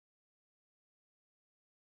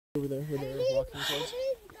Over there, where they're walking towards.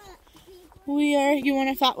 We are, you want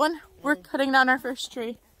a fat one? We're cutting down our first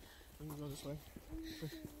tree. We can go this way.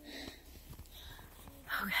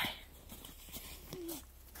 Okay.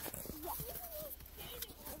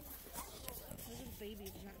 There's a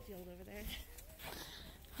baby nut field over there.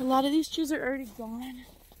 A lot of these trees are already gone.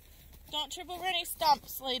 Don't trip over any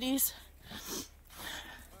stumps, ladies.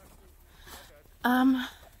 Yeah,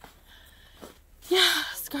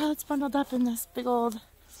 Scarlett's bundled up in this big old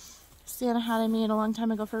Santa hat I made a long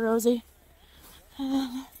time ago for Rosie.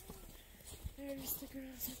 And there's the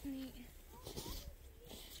girls with me.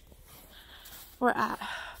 We're at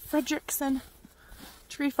Frederickson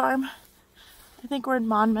Tree Farm. I think we're in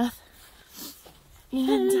Monmouth.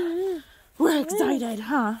 And we're excited,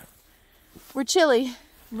 huh? We're chilly.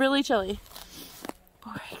 Really chilly.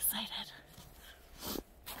 But we're excited.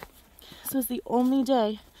 This was the only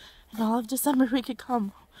day in all of December we could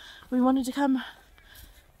come. We wanted to come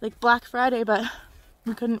like Black Friday, but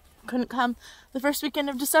we couldn't come the first weekend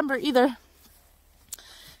of December either.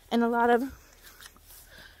 And a lot of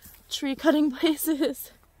tree cutting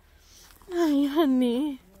places. Hi,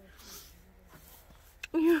 honey.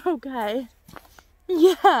 You're okay.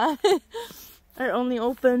 Yeah. Are only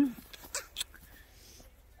open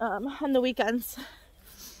on the weekends.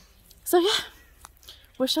 So yeah,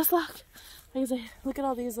 wish us luck. Like I say, look at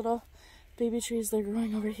all these little baby trees they're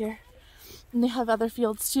growing over here. And they have other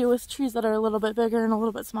fields too with trees that are a little bit bigger and a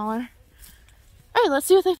little bit smaller. Alright, let's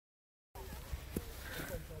see what they...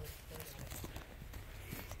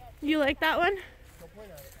 You like that one?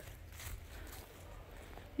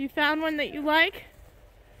 You found one that you like?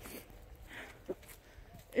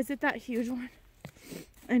 Is it that huge one?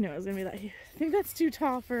 I know it's gonna be that huge. I think that's too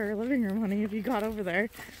tall for our living room, honey, if you got over there.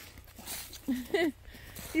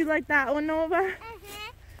 You like that one, Nova?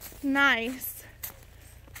 Nice.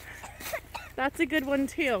 That's a good one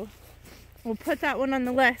too. We'll put that one on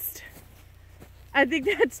the list. I think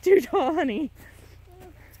that's too tall, honey.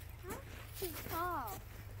 That's too tall.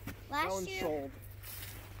 That one's sold.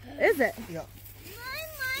 Is it? Yeah.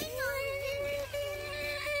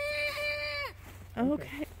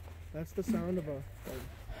 Okay. That's the sound of a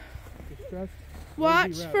distressed.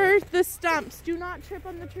 Watch for the stumps. Do not trip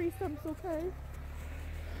on the tree stumps, okay?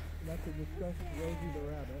 That's a distressed Rosie the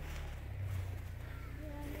rabbit.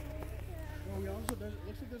 Well, we also,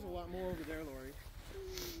 looks like there's a lot more over there, Lori.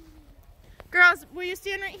 Girls, will you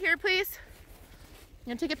stand right here, please? I'm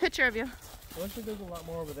gonna take a picture of you. It looks like there's a lot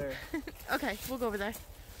more over there. Okay, we'll go over there.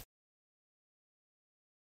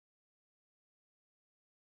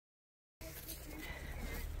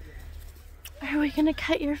 Are we gonna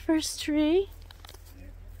cut your first tree?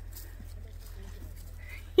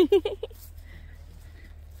 Is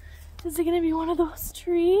it gonna be one of those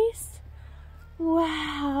trees?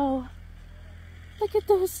 Wow. Look at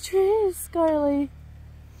those trees, Scarly.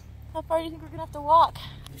 How far do you think we're gonna have to walk?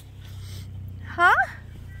 Huh?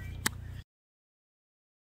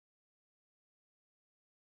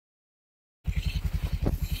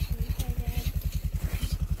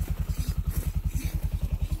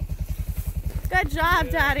 Good job,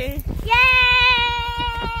 Daddy. Yay!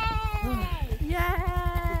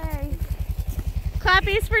 Yay!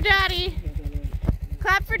 Clappies for Daddy.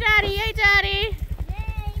 Clap for Daddy. Yay, Daddy. Yay,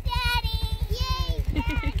 Daddy! Yay,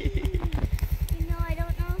 Daddy! You know, I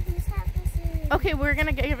don't know whose hat this is. Okay, we're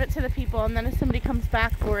gonna give it to the people, and then if somebody comes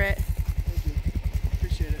back for it. Thank you.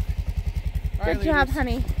 Appreciate it. Good job,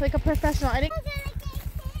 honey. Like a professional. I think.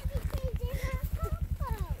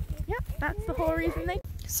 Yep, that's the whole reason they.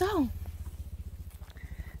 So,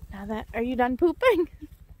 now that, are you done pooping?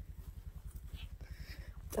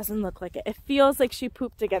 Doesn't look like it. It feels like she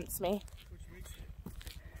pooped against me. Which makes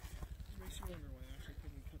you wonder why I actually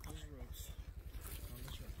couldn't cut those ropes on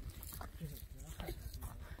the truck.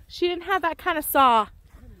 She didn't have that kind of saw.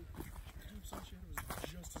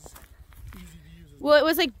 Well, it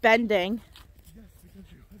was like bending. Yes, because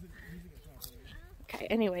she wasn't using it properly. Okay,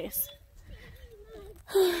 anyways.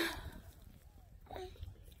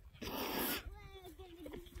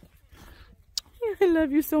 I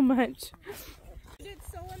love you so much. You did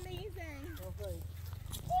so amazing. Oh, thanks.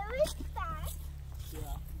 It was fast.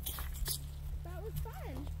 Yeah. That was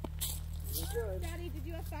fun. It was good. Daddy, did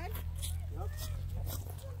you have fun? Yep.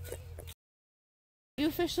 You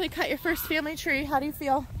officially cut your first family tree. How do you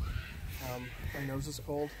feel? My nose is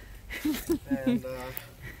cold. And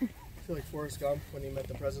I feel like Forrest Gump when he met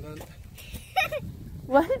the president.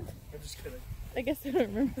 What? I'm just kidding. I guess I don't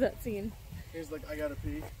remember that scene. He's like, I gotta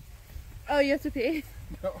pee. Oh, you have to pee?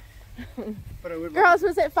 No. But I would. Girls,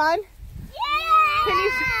 was it fun? Yeah! Can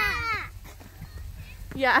you...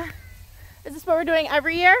 Yeah. Is this what we're doing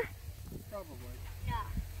every year? Probably. Yeah.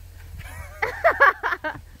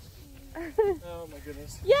 Oh my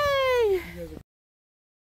goodness. Yay! You guys are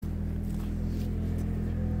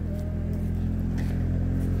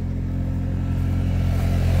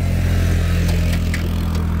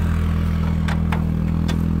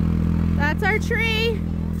That's our tree.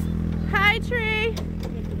 Hi, tree.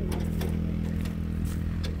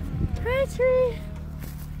 Hi, tree.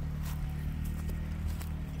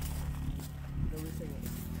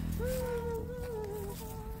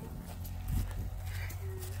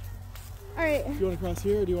 All right. Do you want to cross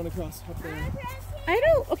here or do you want to cross up there? I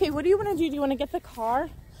don't. Okay, what do you want to do? Do you want to get the car?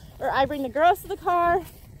 Or I bring the girls to the car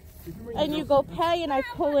and you go pay and I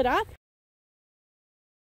pull it up?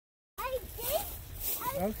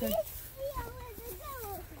 Okay.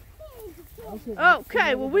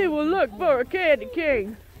 Okay, well, we will look for a candy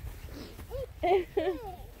king.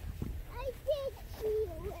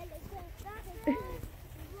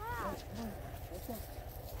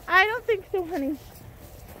 I don't think so, honey.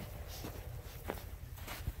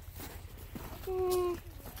 I'm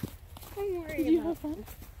worried. Did you have fun?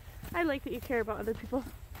 I like that you care about other people.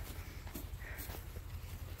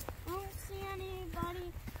 I don't see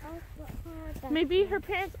anybody else but her. Maybe her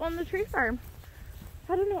parents own the tree farm.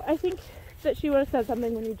 I don't know. I think that she would have said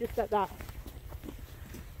something when you just said that.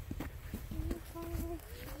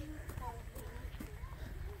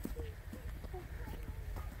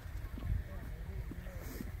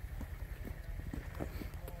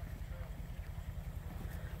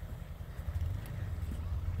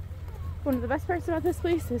 One of the best parts about this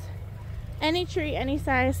place is any tree, any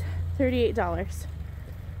size, $38.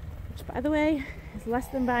 Which, by the way, is less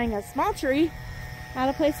than buying a small tree at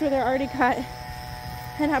a place where they're already cut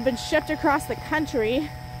and have been shipped across the country.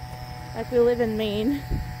 Like we live in Maine.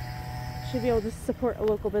 Should be able to support a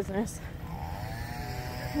local business.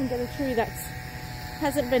 And get a tree that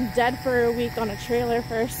hasn't been dead for a week on a trailer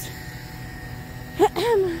first.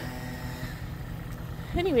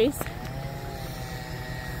 Anyways.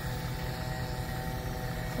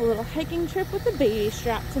 A little hiking trip with the baby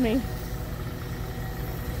strapped to me.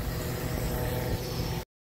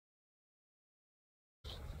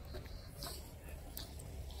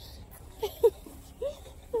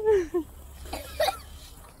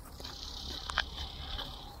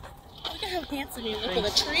 Look at how handsome you look with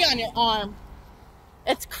a tree on your arm.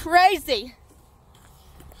 It's crazy.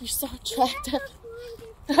 You're so attractive.